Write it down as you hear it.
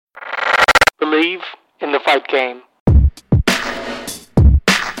Believe in the Fight Game.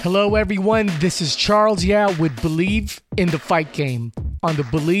 Hello, everyone. This is Charles Yao with Believe in the Fight Game on the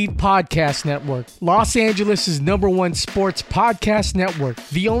Believe Podcast Network, Los Angeles' #1 sports podcast network,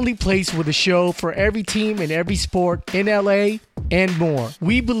 the only place with a show for every team and every sport in LA and more.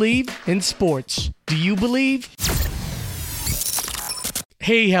 We believe in sports. Do you believe?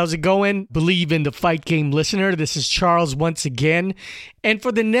 Hey, how's it going? Believe in the Fight Game listener. This is Charles once again. And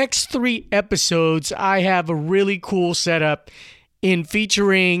for the next 3 episodes, I have a really cool setup in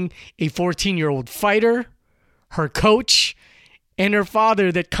featuring a 14-year-old fighter, her coach, and her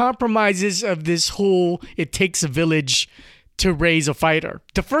father that compromises of this whole it takes a village to raise a fighter.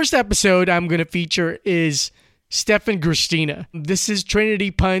 The first episode I'm going to feature is Stephan Gristina. This is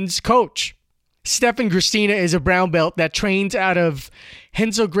Trinity Pun's coach. Stephan Gristina is a brown belt that trains out of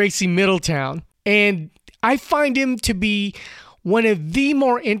Renzo Gracie Middletown. And I find him to be one of the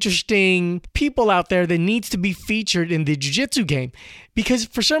more interesting people out there that needs to be featured in the jiu-jitsu game. Because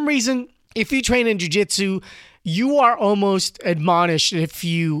for some reason, if you train in jiu-jitsu, you are almost admonished if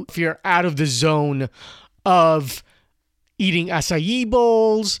you're out of the zone of eating acai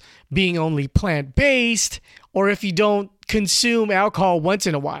bowls, being only plant-based, or if you don't consume alcohol once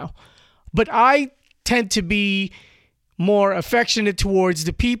in a while. But I tend to be more affectionate towards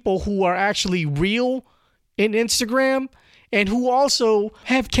the people who are actually real in Instagram and who also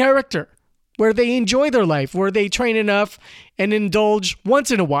have character, where they enjoy their life, where they train enough and indulge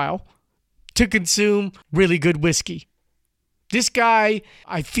once in a while to consume really good whiskey. This guy,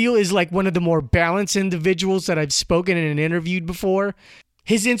 I feel, is like one of the more balanced individuals that I've spoken and interviewed before.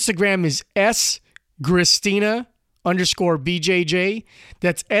 His Instagram is sgristina_BJJ.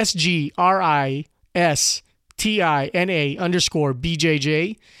 That's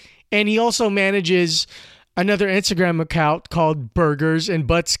SGRISTINA_BJJ. And he also manages another Instagram account called Burgers and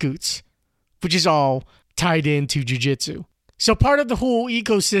Butt Scoots, which is all tied into jiu-jitsu. So part of the whole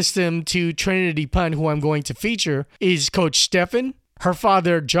ecosystem to Trinity Pun, who I'm going to feature, is Coach Stephan, her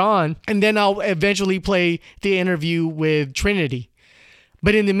father John, and then I'll eventually play the interview with Trinity.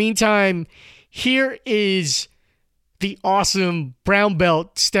 But in the meantime, here is the awesome brown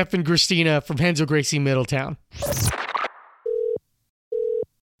belt Stephan Gristina from Renzo Gracie Middletown.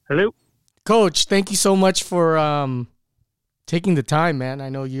 Hello. Coach, thank you so much for taking the time, man. I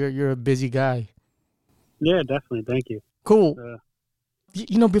know you're a busy guy. Yeah, definitely. Thank you. Cool.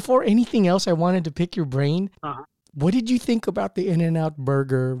 Before anything else, I wanted to pick your brain. Uh-huh. What did you think about the In-N-Out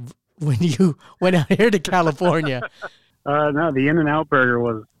burger when you went out here to California? No, the In-N-Out burger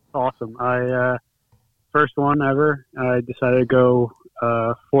was awesome. First one ever. I decided to go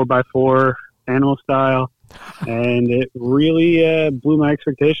 4x4 animal style, and it really blew my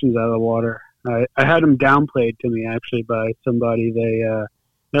expectations out of the water. I had them downplayed to me, actually, by somebody. They're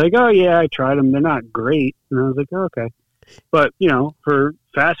like, oh, yeah, I tried them. They're not great. And I was like, oh, okay. But, for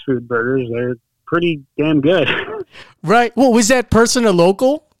fast food burgers, they're pretty damn good. Right. Well, was that person a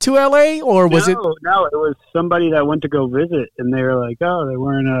local to LA, or was it? No, it was somebody that went to go visit, and they were like, oh, they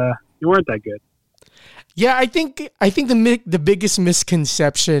weren't that good. Yeah, I think the biggest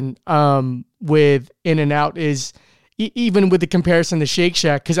misconception with In-N-Out is even with the comparison to Shake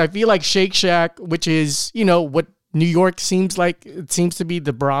Shack, because I feel like Shake Shack, which is, what New York seems to be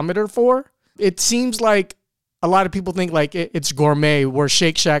the barometer for. It seems like a lot of people think like it's gourmet, where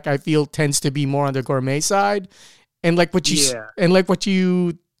Shake Shack, I feel, tends to be more on the gourmet side. And like what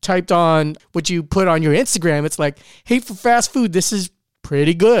you typed on, what you put on your Instagram, it's like, hey, for fast food, this is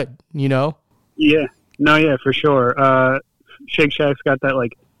pretty good, Yeah. No, yeah, for sure. Shake Shack's got that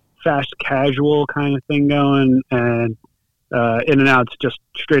like fast casual kind of thing going, and In-N-Out's just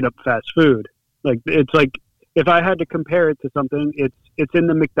straight up fast food. Like, it's like, if I had to compare it to something, it's in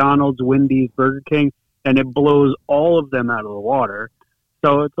the McDonald's, Wendy's, Burger King, and it blows all of them out of the water.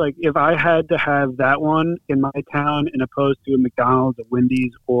 So it's like, if I had to have that one in my town in opposed to a McDonald's, a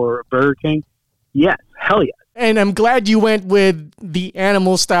Wendy's, or a Burger King, yes, hell yes. And I'm glad you went with the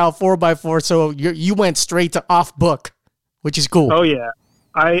animal style 4x4, so you went straight to off book, which is cool. Oh, yeah.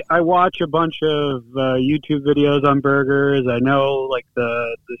 I watch a bunch of YouTube videos on burgers. I know like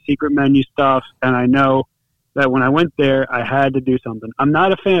the secret menu stuff, and I know that when I went there, I had to do something. I'm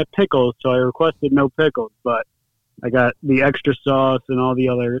not a fan of pickles, so I requested no pickles, but I got the extra sauce and all the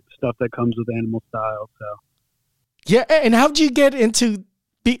other stuff that comes with animal style. So, yeah. And how'd you get into?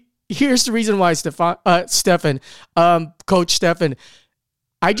 Here's the reason why, Stephan, Coach Stephan.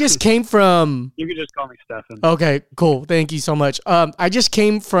 I just came from... You can just call me Stephan. Okay, cool. Thank you so much. I just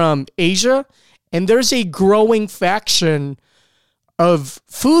came from Asia, and there's a growing faction of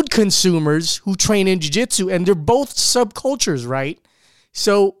food consumers who train in jiu-jitsu, and they're both subcultures, right?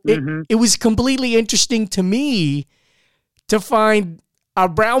 So it was completely interesting to me to find a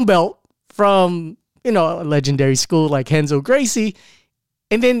brown belt from, a legendary school like Renzo Gracie.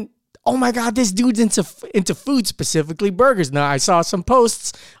 And then, oh my God, this dude's into food, specifically burgers. Now, I saw some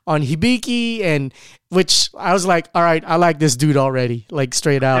posts on Hibiki, and which I was like, all right, I like this dude already, like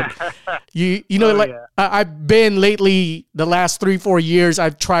straight out. I've been lately, the last 3-4 years,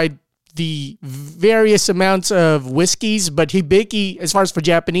 I've tried the various amounts of whiskeys, but Hibiki, as far as for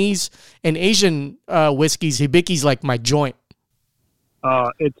Japanese and Asian whiskeys, Hibiki's like my joint.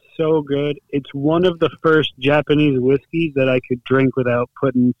 It's so good. It's one of the first Japanese whiskeys that I could drink without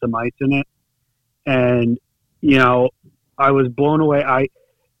putting some ice in it. And, I was blown away.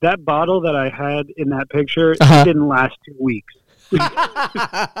 That bottle that I had in that picture didn't last 2 weeks.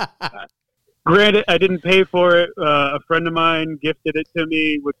 Granted, I didn't pay for it. A friend of mine gifted it to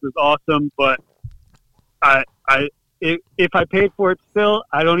me, which was awesome. But if I paid for it still,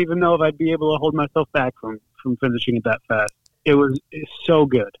 I don't even know if I'd be able to hold myself back from finishing it that fast. It's so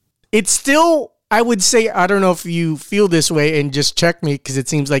good. It's still, I would say, I don't know if you feel this way, and just check me, because it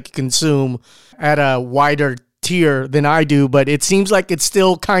seems like you consume at a wider tier than I do, but it seems like it's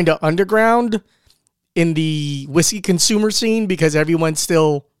still kind of underground in the whiskey consumer scene because everyone's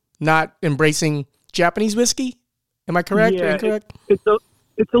still not embracing Japanese whiskey. Am I correct or incorrect? It's a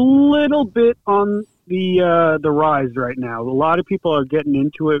little bit on the rise right now. A lot of people are getting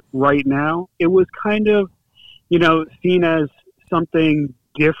into it right now. It was kind of, seen as something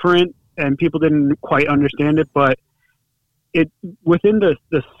different, and people didn't quite understand it. But within the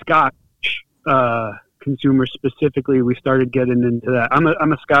Scotch consumer specifically, we started getting into that. I'm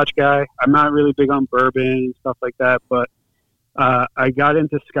a Scotch guy. I'm not really big on bourbon and stuff like that, but I got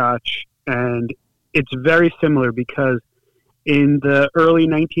into Scotch, and it's very similar because in the early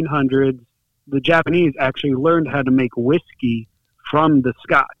 1900s, the Japanese actually learned how to make whiskey from the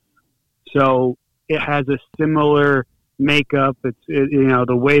Scots. So it has a similar makeup. It's the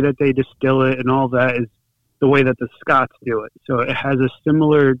way that they distill it and all that is the way that the Scots do it. So it has a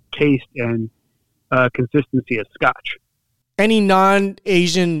similar taste and consistency as Scotch. Any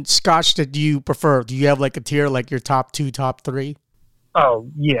non-Asian Scotch that you prefer? Do you have like a tier, like your top 2, top 3? Oh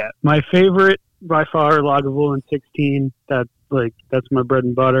yeah, my favorite by far, Lagavulin 16. That's my bread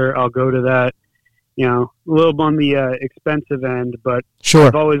and butter. I'll go to that. A little on the expensive end, but sure.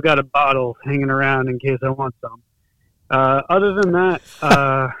 I've always got a bottle hanging around in case I want some. Other than that,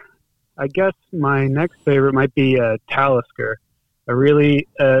 I guess my next favorite might be Talisker. It's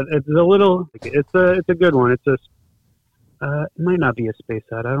a good one. It might not be a Space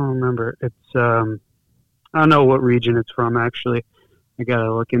Side. I don't remember. It's I don't know what region it's from actually. I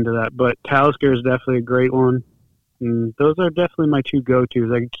gotta look into that. But Talisker is definitely a great one. And those are definitely my 2 go-tos.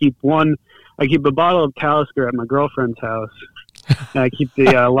 I keep a bottle of Talisker at my girlfriend's house, and I keep the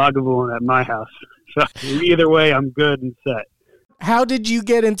Lagavulin at my house. So either way, I'm good and set. How did you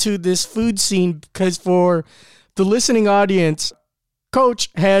get into this food scene? Because for the listening audience, Coach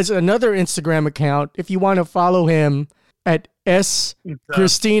has another Instagram account. If you want to follow him at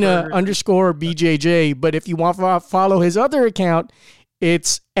Christina_BJJ, but if you want to follow his other account,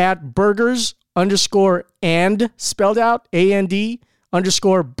 it's at burgers_and spelled out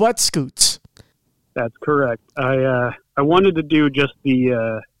AND_buttscoots. That's correct. I wanted to do just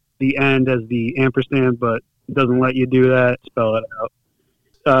the end as the ampersand, but it doesn't let you do that. Spell it out.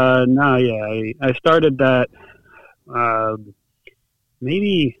 I started that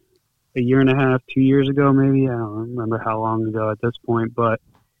maybe a year and a half, 2 years ago, maybe. I don't remember how long ago at this point, but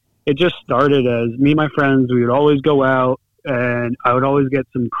it just started as me and my friends. We would always go out, and I would always get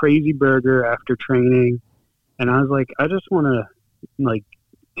some crazy burger after training. And I was like, I just want to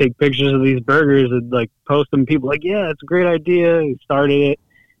take pictures of these burgers and post them. People yeah, it's a great idea. We started it.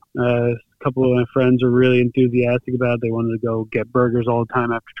 A couple of my friends were really enthusiastic about it. They wanted to go get burgers all the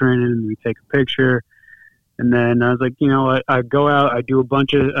time after training, and we take a picture. And then I was like, you know what? I go out. I do a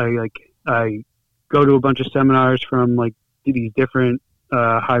bunch of. I go to a bunch of seminars from these different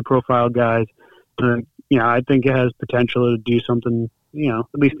high-profile guys. I think it has potential to do something, at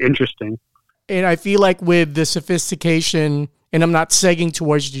least interesting. And I feel like with the sophistication, and I'm not segging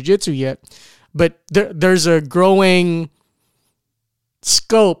towards jiu-jitsu yet, but there's a growing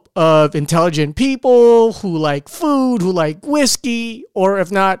scope of intelligent people who like food, who like whiskey, or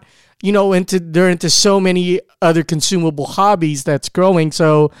if not, they're into so many other consumable hobbies that's growing.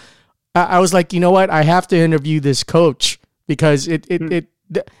 So I was like, you know what? I have to interview this coach because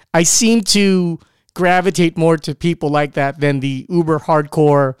I seem to gravitate more to people like that than the uber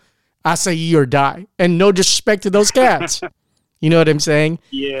hardcore acai or die. And no disrespect to those cats. You know what I'm saying?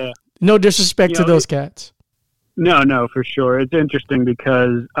 Yeah. No disrespect to those cats. No, for sure. It's interesting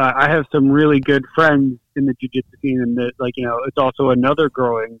because I have some really good friends in the jiu-jitsu scene, and that, like, it's also another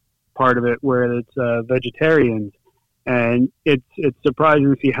growing part of it where it's vegetarians, and it's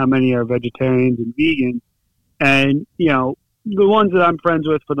surprising to see how many are vegetarians and vegans. And the ones that I'm friends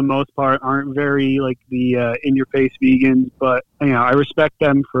with for the most part aren't very like the in-your-face vegans, but I respect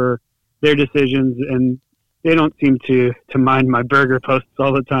them for their decisions, and they don't seem to mind my burger posts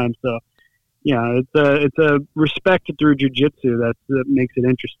all the time. So yeah, it's a respect through jiu-jitsu that makes it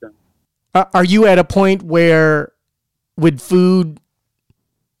interesting. Are you at a point where with food,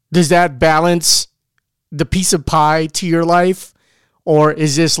 does that balance the piece of pie to your life? Or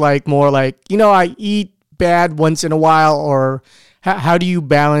is this like more like, I eat bad once in a while? Or how do you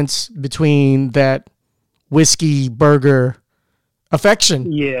balance between that whiskey burger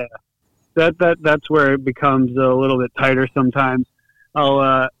affection? Yeah, that's where it becomes a little bit tighter sometimes.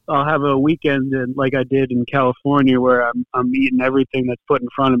 I'll have a weekend like I did in California where I'm eating everything that's put in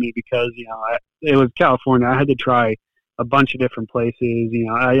front of me because it was California. I had to try a bunch of different places.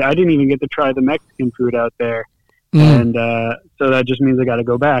 I didn't even get to try the Mexican food out there, and so that just means I got to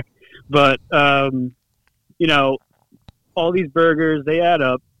go back. But all these burgers, they add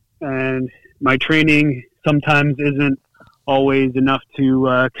up, and my training sometimes isn't always enough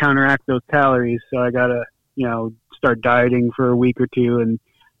to counteract those calories. So I gotta start dieting for a week or two, and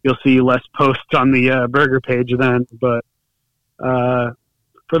you'll see less posts on the burger page then. But for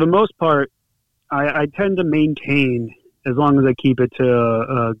the most part, I tend to maintain as long as I keep it to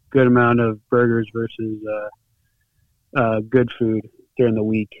a good amount of burgers versus good food during the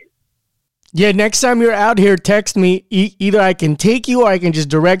week. Yeah, next time you're out here, text me. Either I can take you or I can just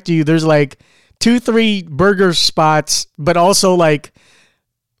direct you. There's like 2-3 burger spots, but also like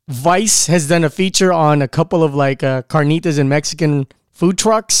Vice has done a feature on a couple of like carnitas and Mexican food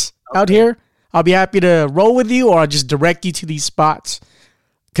trucks out here. I'll be happy to roll with you, or I'll just direct you to these spots.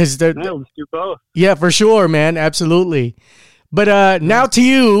 Let's do both. Yeah, for sure, man. Absolutely. But now to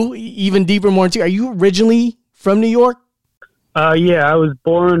you, even deeper, more into, are you originally from New York? Yeah, I was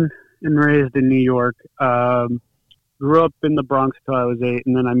born and raised in New York. Grew up in the Bronx till I was 8,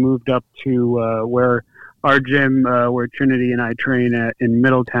 and then I moved up to where our gym, where Trinity and I train at in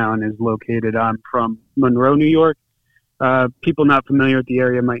Middletown, is located. I'm from Monroe, New York. People not familiar with the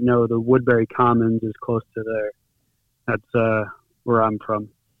area might know the Woodbury Commons is close to there. That's where I'm from.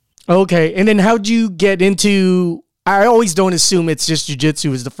 Okay, and then how'd you get into, I always don't assume it's just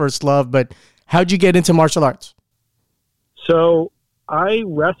jiu-jitsu is the first love, but how'd you get into martial arts? So I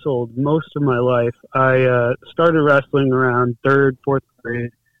wrestled most of my life. I started wrestling around 3rd, 4th grade,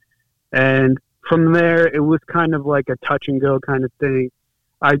 and from there, it was kind of like a touch and go kind of thing.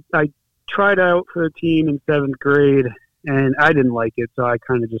 I tried out for a team in 7th grade, and I didn't like it, so I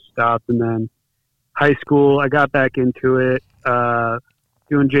kind of just stopped. And then high school, I got back into it,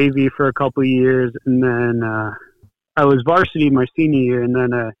 doing JV for a couple of years, and then I was varsity my senior year, and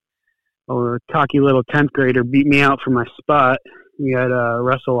then a cocky little 10th grader beat me out for my spot. We had a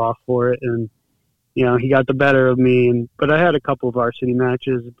wrestle off for it, and he got the better of me. But I had a couple of varsity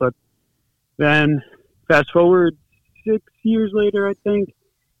matches, but then fast forward 6 years later, I think,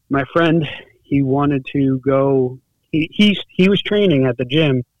 my friend, he wanted to go, he was training at the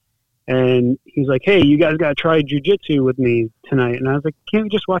gym, and he's like, hey, you guys got to try jiu-jitsu with me tonight. And I was like, can't we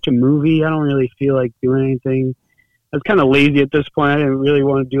just watch a movie? I don't really feel like doing anything. I was kind of lazy at this point. I didn't really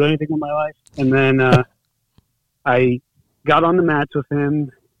want to do anything with my life. And then I got on the mats with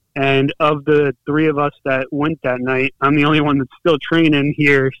him, and of the 3 of us that went that night, I'm the only one that's still training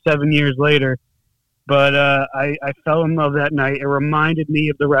here 7 years later. But I fell in love that night. It reminded me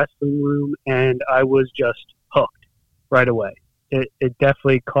of the wrestling room, and I was just hooked right away. It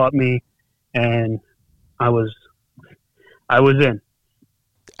definitely caught me, and I was in.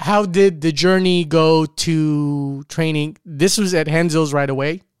 How did the journey go to training? This was at Henzo's right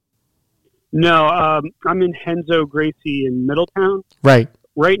away? No, I'm in Henzo Gracie in Middletown. Right.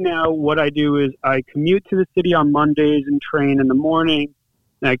 Right now, what I do is I commute to the city on Mondays and train in the morning.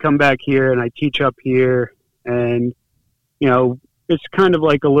 And I come back here and I teach up here. And, it's kind of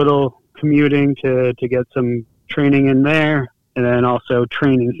like a little commuting to get some training in there. And then also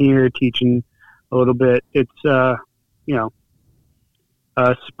training here, teaching a little bit. It's,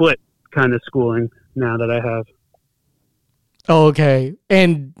 a split kind of schooling now that I have. Oh, okay.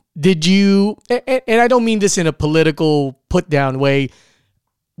 And did you, and I don't mean this in a political put down way,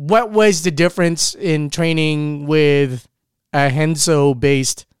 what was the difference in training with a Henzo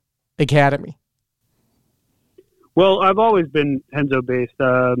based academy? Well, I've always been Henzo based.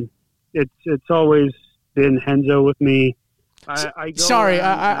 It's always been Henzo with me.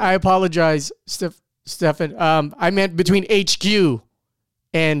 I apologize, Steph. Stefan. I meant between HQ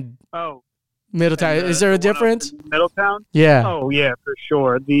and Oh, Middletown. and Is there a the one up difference? in Middletown? Yeah. Oh yeah, for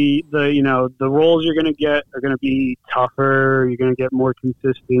sure. The the roles you're gonna get are gonna be tougher. You're gonna get more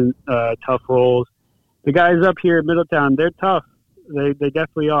consistent, tough roles. The guys up here in Middletown, they're tough. They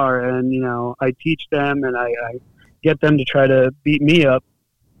definitely are, and I teach them and I get them to try to beat me up.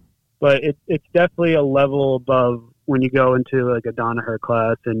 But it's definitely a level above when you go into like a Danaher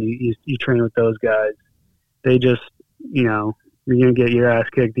class and you train with those guys. They just you're gonna get your ass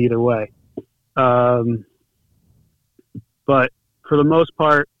kicked either way. But for the most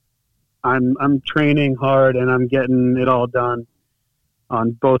part, I'm training hard and I'm getting it all done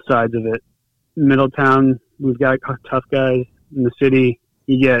on both sides of it. Middletown, we've got tough guys. In the city,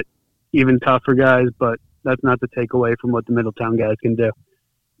 you get even tougher guys, but that's not to take away from what the Middletown guys can do.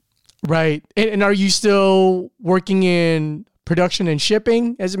 Right. And are you still working in production and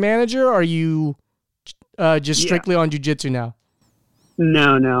shipping as a manager? Or are you just strictly on jiu-jitsu now?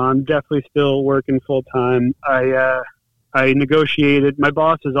 No, I'm definitely still working full time. I negotiated. My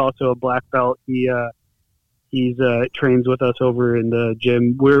boss is also a black belt. He's trains with us over in the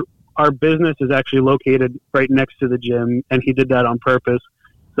gym. Our business is actually located right next to the gym, and he did that on purpose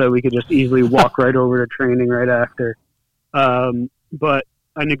so we could just easily walk right over to training right after. But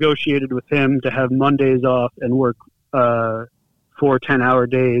I negotiated with him to have Mondays off and work 4 10-hour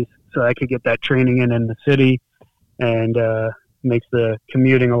days so I could get that training in the city, and makes the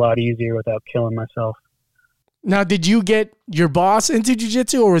commuting a lot easier without killing myself. Now, did you get your boss into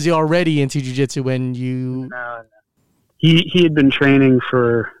jiu-jitsu, or was he already into jiu-jitsu when you... No. He had been training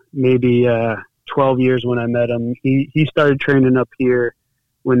for maybe 12 years when I met him. He started training up here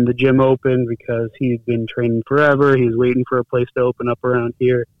when the gym opened because he'd been training forever. He was waiting for a place to open up around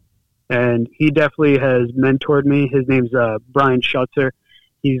here. And he definitely has mentored me. His name's Brian Schutzer.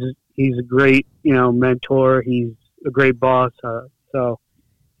 He's a great, mentor. He's a great boss. So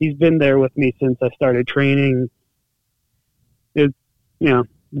he's been there with me since I started training. It's,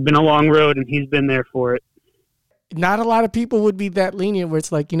 been a long road, and he's been there for it. Not a lot of people would be that lenient where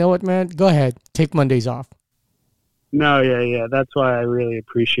it's like, you know what, man, go ahead, take Mondays off. No, yeah. That's why I really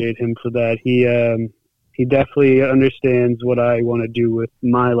appreciate him for that. He definitely understands what I want to do with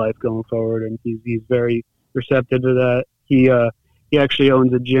my life going forward, and he's very receptive to that. He actually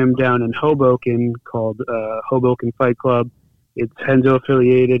owns a gym down in Hoboken called Hoboken Fight Club. It's Henzo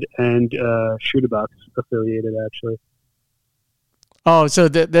affiliated and Shootabox affiliated, actually. Oh, so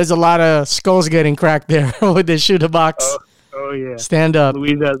there's a lot of skulls getting cracked there with the Shootabox. Oh yeah. Stand up.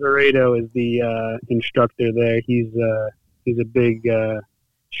 Luis Azeredo is the instructor there. He's a big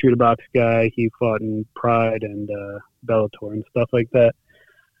Shootabox guy. He fought in Pride and Bellator and stuff like that.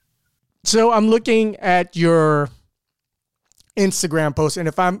 So I'm looking at your Instagram post, and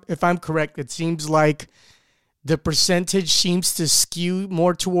if I'm correct, it seems like the percentage seems to skew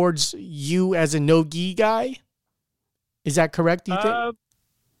more towards you as a no-gi guy. Is that correct, do you think?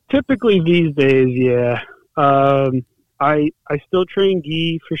 Typically these days, yeah. I still train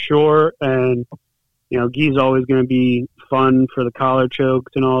gi for sure, and gi is always going to be fun for the collar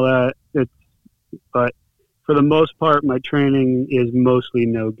chokes and all that. But for the most part, my training is mostly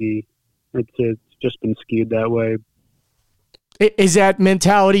no gi. It's just been skewed that way. Is that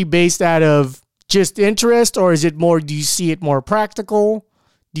mentality based out of just interest, or is it more? Do you see it more practical?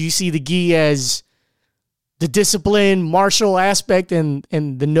 Do you see the gi as the discipline, martial aspect, and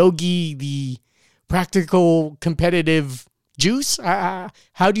the no-gi, the practical, competitive juice?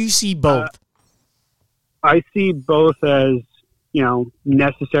 How do you see both? I see both as,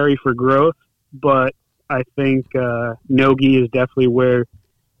 necessary for growth, but I think no-gi is definitely where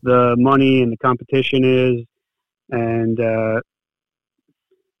the money and the competition is. And,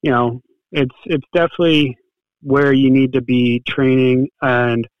 it's definitely where you need to be training.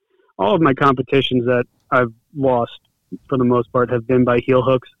 And all of my competitions that I've lost, for the most part, have been by heel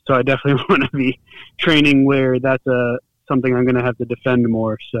hooks. So I definitely want to be training where that's something I'm going to have to defend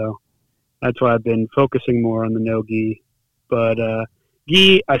more. So that's why I've been focusing more on the no-gi. But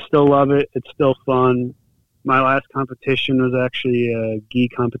gi, I still love it. It's still fun. My last competition was actually a gi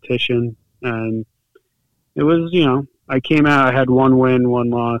competition. And it was, I came out, I had 1 win, 1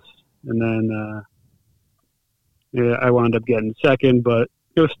 loss. And then I wound up getting second, but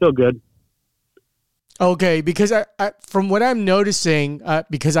it was still good. Okay, because I from what I'm noticing,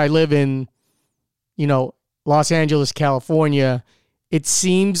 because I live in, Los Angeles, California, it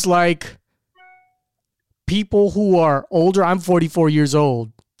seems like people who are older, I'm 44 years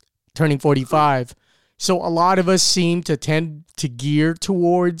old, turning 45, so a lot of us seem to tend to gear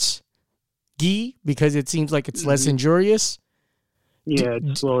towards gi because it seems like it's less injurious. Yeah,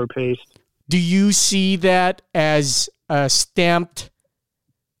 it's slower paced. do you see that as a stamped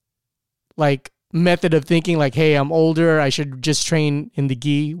like method of thinking? Like, hey, I'm older, I should just train in the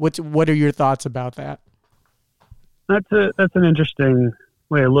gi. What are your thoughts about that? That's an interesting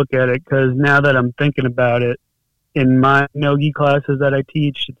way to look at it, because now that I'm thinking about it, in my no-gi classes that I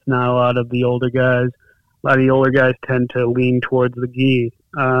teach, it's not a lot of the older guys. A lot of the older guys tend to lean towards the gi.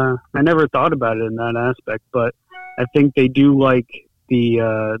 I never thought about it in that aspect, but I think they do like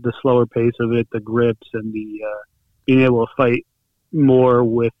the slower pace of it, the grips, and the being able to fight more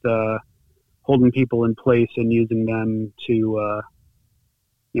with holding people in place and using them to,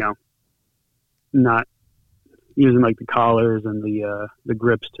 not using like the collars and the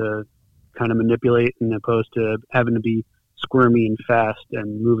grips to kind of manipulate, and opposed to having to be squirmy and fast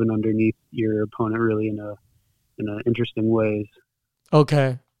and moving underneath your opponent really in a interesting ways.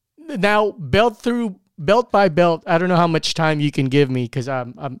 Okay. Now, belt by belt, I don't know how much time you can give me, because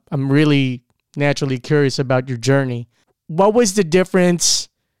I'm really naturally curious about your journey. What was the difference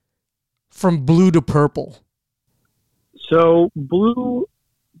from blue to purple? So blue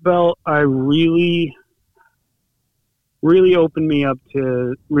belt, I really opened me up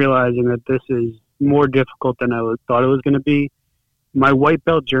to realizing that this is more difficult than I thought it was going to be. My white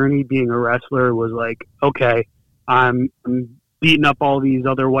belt journey being a wrestler was like, okay, I'm beating up all these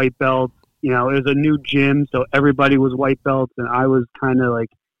other white belts. It was a new gym, so everybody was white belts, and I was kind of like,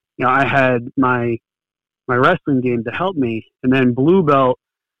 I had my wrestling game to help me. And then blue belt,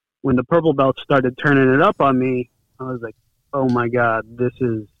 when the purple belt started turning it up on me, I was like, oh my God, this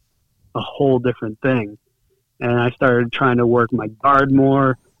is a whole different thing. And I started trying to work my guard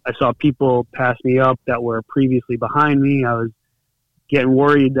more. I saw people pass me up that were previously behind me. I was getting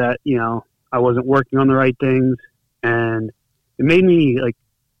worried that, I wasn't working on the right things. And it made me like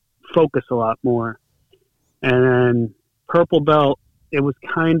focus a lot more. And then purple belt, it was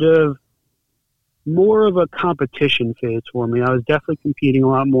kind of more of a competition phase for me. I was definitely competing a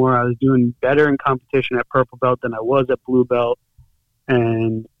lot more. I was doing better in competition at purple belt than I was at blue belt.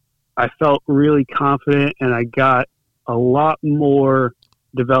 And I felt really confident, and I got a lot more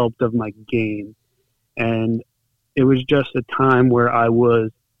developed of my game. And it was just a time where I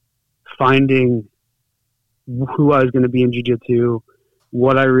was finding who I was going to be in jiu-jitsu,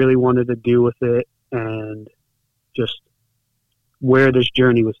 what I really wanted to do with it, and just where this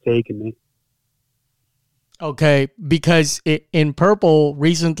journey was taking me. Okay, because in purple,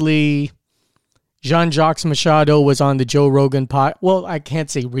 recently, Jean-Jacques Machado was on the Joe Rogan pod. Well, I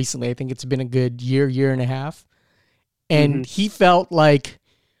can't say recently. I think it's been a good year and a half. And he felt like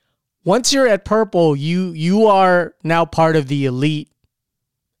once you're at purple, you are now part of the elite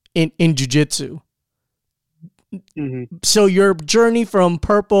in jiu-jitsu. So your journey from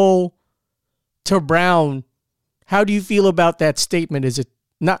purple to brown, how do you feel about that statement? Is it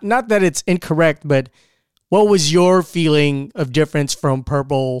not that it's incorrect, but what was your feeling of difference from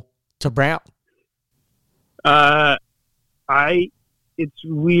purple to brown? It's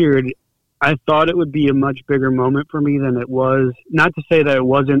weird. I thought it would be a much bigger moment for me than it was. Not to say that it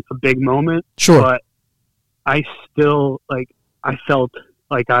wasn't a big moment, sure, but I still I felt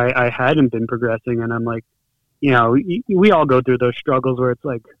like I hadn't been progressing, and I'm like, we all go through those struggles where it's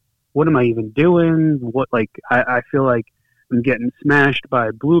like, what am I even doing? I feel like I'm getting smashed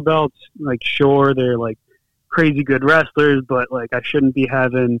by blue belts. Like, sure, they're like crazy good wrestlers, but like I shouldn't be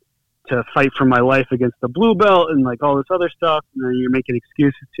having to fight for my life against the blue belt and like all this other stuff. And then you're making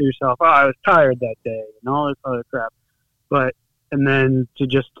excuses to yourself. Oh, I was tired that day and all this other crap. And then to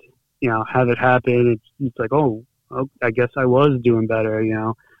just, have it happen, it's like, oh, I guess I was doing better.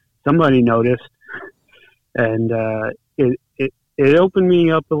 Somebody noticed, and it opened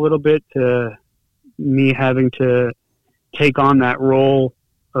me up a little bit to me having to take on that role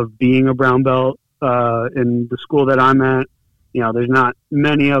of being a brown belt in the school that I'm at. There's not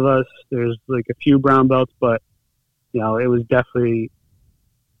many of us. There's like a few brown belts, but it was definitely,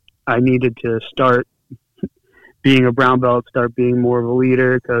 I needed to start being a brown belt, start being more of a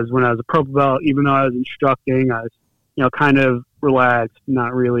leader, because when I was a purple belt, even though I was instructing, I was, kind of relaxed,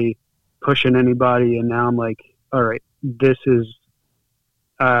 not really pushing anybody. And now I'm like, all right, this is,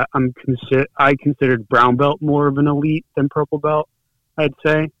 I considered brown belt more of an elite than purple belt, I'd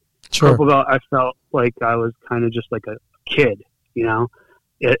say. Sure. Purple belt, I felt like I was kind of just like a kid,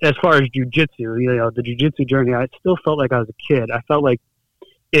 as far as jiu-jitsu, the jiu-jitsu journey, I still felt like I was a kid. I felt like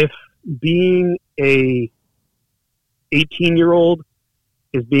if being a 18-year-old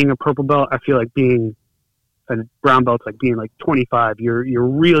is being a purple belt, I feel like being a brown belt's like being like 25. You're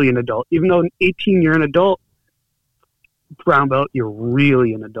really an adult. Even though at 18 you're an adult, brown belt, you're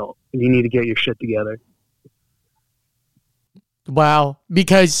really an adult, and you need to get your shit together. Wow.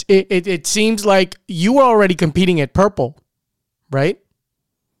 Because it seems like you were already competing at purple, right?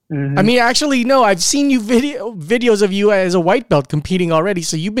 Mm-hmm. I mean, actually, no, I've seen you videos of you as a white belt competing already.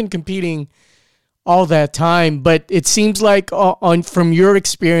 So you've been competing all that time, but it seems like from your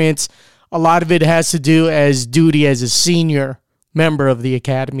experience, a lot of it has to do as duty as a senior member of the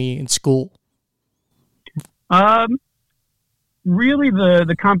academy in school. Really,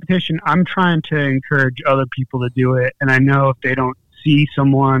 the competition, I'm trying to encourage other people to do it. And I know if they don't see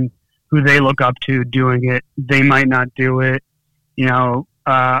someone who they look up to doing it, they might not do it. You know,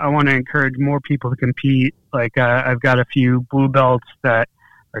 I want to encourage more people to compete. Like, I've got a few blue belts that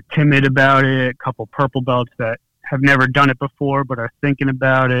are timid about it, a couple purple belts that have never done it before but are thinking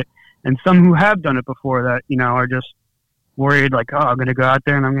about it, and some who have done it before that, you know, are just worried, like, oh, I'm going to go out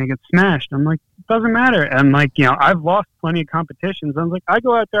there and I'm going to get smashed. I'm like, it doesn't matter. And, like, you know, I've lost plenty of competitions. I'm like, I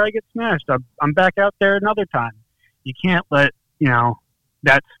go out there, I get smashed. I'm back out there another time. You can't let, you know,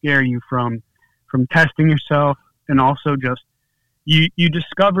 that scare you from testing yourself, and also just you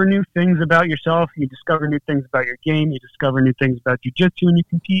discover new things about yourself. You discover new things about your game. You discover new things about jiu-jitsu, and you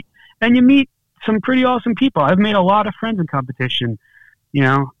compete, and you meet some pretty awesome people. I've made a lot of friends in competition. You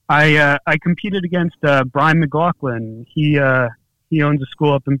know, I competed against Brian McLaughlin. He owns a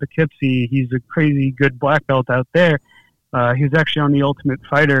school up in Poughkeepsie. He's a crazy good black belt out there. He was actually on The Ultimate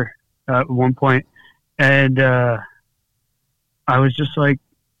Fighter at one point, and I was just like,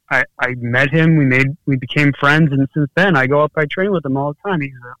 I met him. We became friends, and since then I go up, I train with him all the time.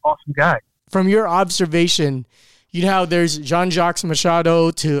 He's an awesome guy. From your observation, you know how there's Jean-Jacques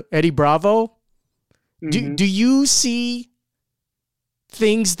Machado to Eddie Bravo. Mm-hmm. Do you see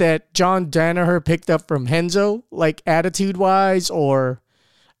things that John Danaher picked up from Renzo, like attitude-wise or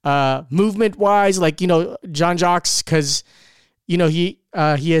movement-wise? Like, you know, Jean-Jacques, because, you know, he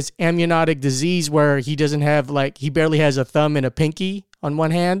has amniotic disease where he doesn't have, like, he barely has a thumb and a pinky on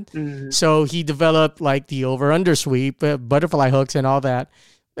one hand. Mm-hmm. So he developed, like, the over-under sweep, butterfly hooks and all that.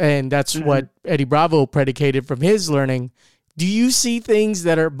 And that's what Eddie Bravo predicated from his learning. Do you see things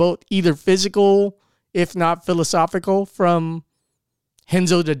that are both either physical, if not philosophical, from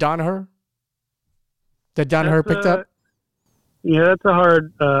Renzo to Danaher that Danaher picked up? Yeah, that's a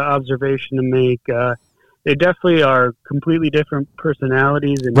hard observation to make. They definitely are completely different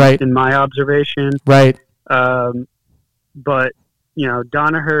personalities in my observation. Right. But, you know,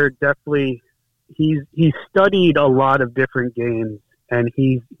 Danaher definitely, he's studied a lot of different games, and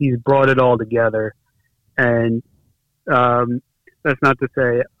he's brought it all together. And that's not to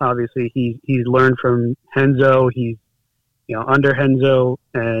say, obviously, he's learned from Renzo. He's, you know, under Renzo,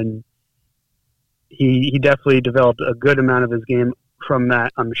 and he definitely developed a good amount of his game from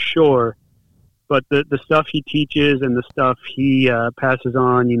that, I'm sure. But the stuff he teaches and the stuff he passes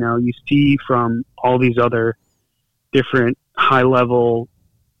on, you know, you see from all these other different high-level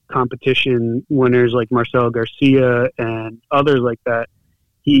competition winners like Marcelo Garcia and others like that.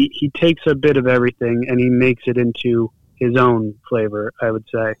 He takes a bit of everything and he makes it into his own flavor, I would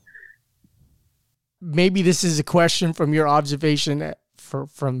say. Maybe this is a question from your observation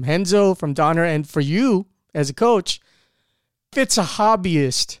from Renzo, from Danaher, and for you as a coach. If it's a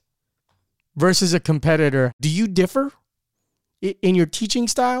hobbyist versus a competitor, do you differ in your teaching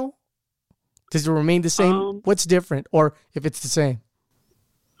style? Does it remain the same? What's different, or if it's the same?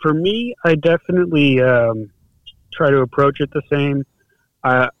 For me, I definitely try to approach it the same.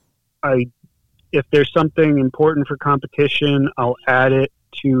 If there's something important for competition, I'll add it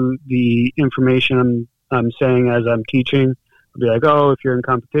to the information I'm saying as I'm teaching. I'll be like, oh, if you're in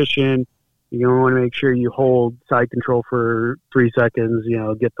competition, you're going to want to make sure you hold side control for 3 seconds, you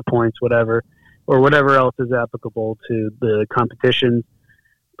know, get the points, whatever, or whatever else is applicable to the competition.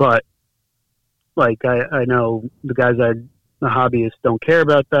 But, like, I know the guys the hobbyists don't care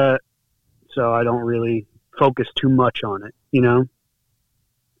about that, so I don't really focus too much on it, you know?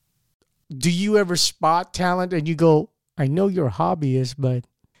 Do you ever spot talent and you go, I know you're a hobbyist, but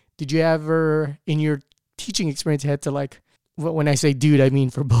did you ever, in your teaching experience, had to, like, when I say dude, I mean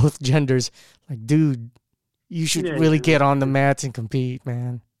for both genders, like, dude, you should really get on the mats and compete,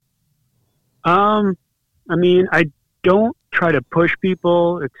 man? I mean, I don't try to push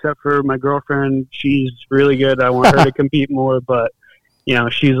people, except for my girlfriend. She's really good. I want her to compete more, but, you know,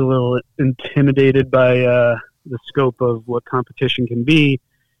 she's a little intimidated by the scope of what competition can be.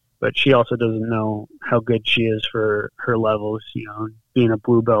 But she also doesn't know how good she is for her levels, you know, being a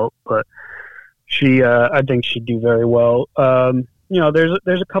blue belt. But she, I think she'd do very well. You know,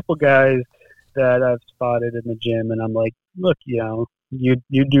 there's a couple guys that I've spotted in the gym, and I'm like, look, you know, you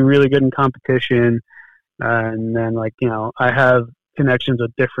do really good in competition. And then, like, you know, I have connections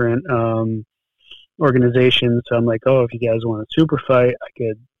with different organizations. So I'm like, oh, if you guys want a super fight, I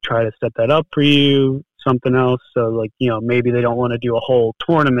could try to set that up for you, something else. So like, maybe they don't want to do a whole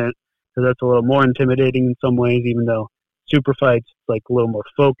tournament, because that's a little more intimidating in some ways, even though super fights like a little more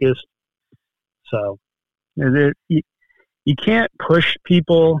focused. So you can't push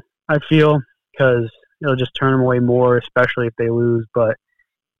people, I feel, because it'll just turn them away more, especially if they lose. But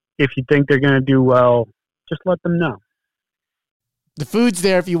if you think they're going to do well, just let them know. The food's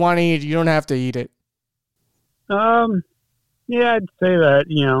there if you want to eat it. You don't have to eat it. Yeah, I'd say that,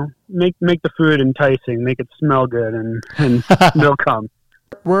 make the food enticing, make it smell good, and they'll come.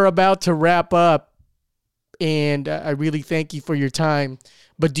 We're about to wrap up, and I really thank you for your time.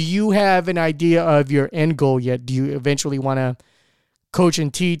 But do you have an idea of your end goal yet? Do you eventually want to coach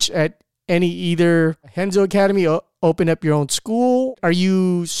and teach at either Renzo Academy, or open up your own school? Are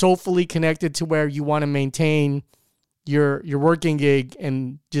you soulfully connected to where you want to maintain your working gig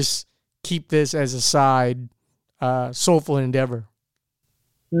and just keep this as a side soulful endeavor?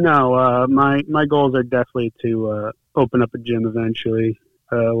 No, my goals are definitely to open up a gym eventually.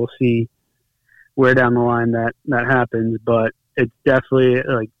 We'll see where down the line that happens, but it's definitely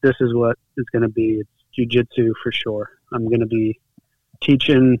like this is what it's going to be. It's jiu-jitsu for sure. I'm going to be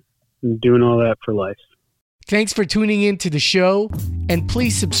teaching and doing all that for life. Thanks for tuning in to the show, and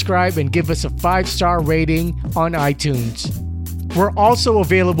please subscribe and give us a 5-star rating on iTunes. We're also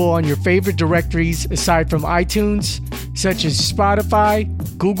available on your favorite directories aside from iTunes, such as Spotify,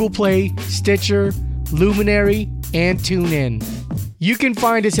 Google Play, Stitcher, Luminary, and TuneIn. You can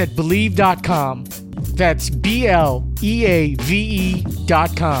find us at Believe.com. That's BLEAVE.com.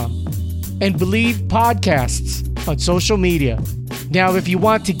 And Believe Podcasts on social media. Now, if you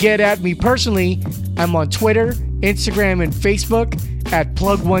want to get at me personally, I'm on Twitter, Instagram, and Facebook at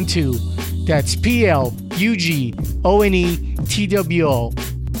Plug12. That's PLUGONETWO.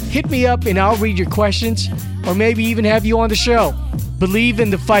 Hit me up and I'll read your questions, or maybe even have you on the show. Believe in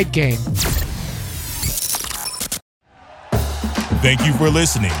the fight game. Thank you for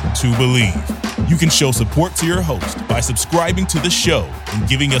listening to Believe. You can show support to your host by subscribing to the show and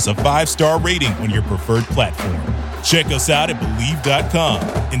giving us a 5-star rating on your preferred platform. Check us out at Believe.com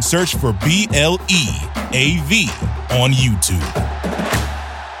and search for BLEAV on YouTube.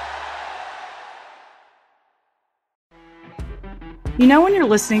 You know when you're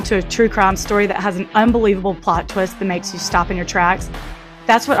listening to a true crime story that has an unbelievable plot twist that makes you stop in your tracks?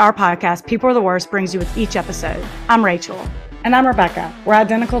 That's what our podcast, People Are the Worst, brings you with each episode. I'm Rachel. And I'm Rebecca. We're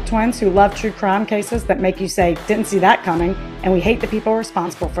identical twins who love true crime cases that make you say, didn't see that coming, and we hate the people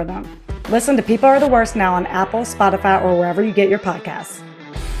responsible for them. Listen to People Are the Worst now on Apple, Spotify, or wherever you get your podcasts.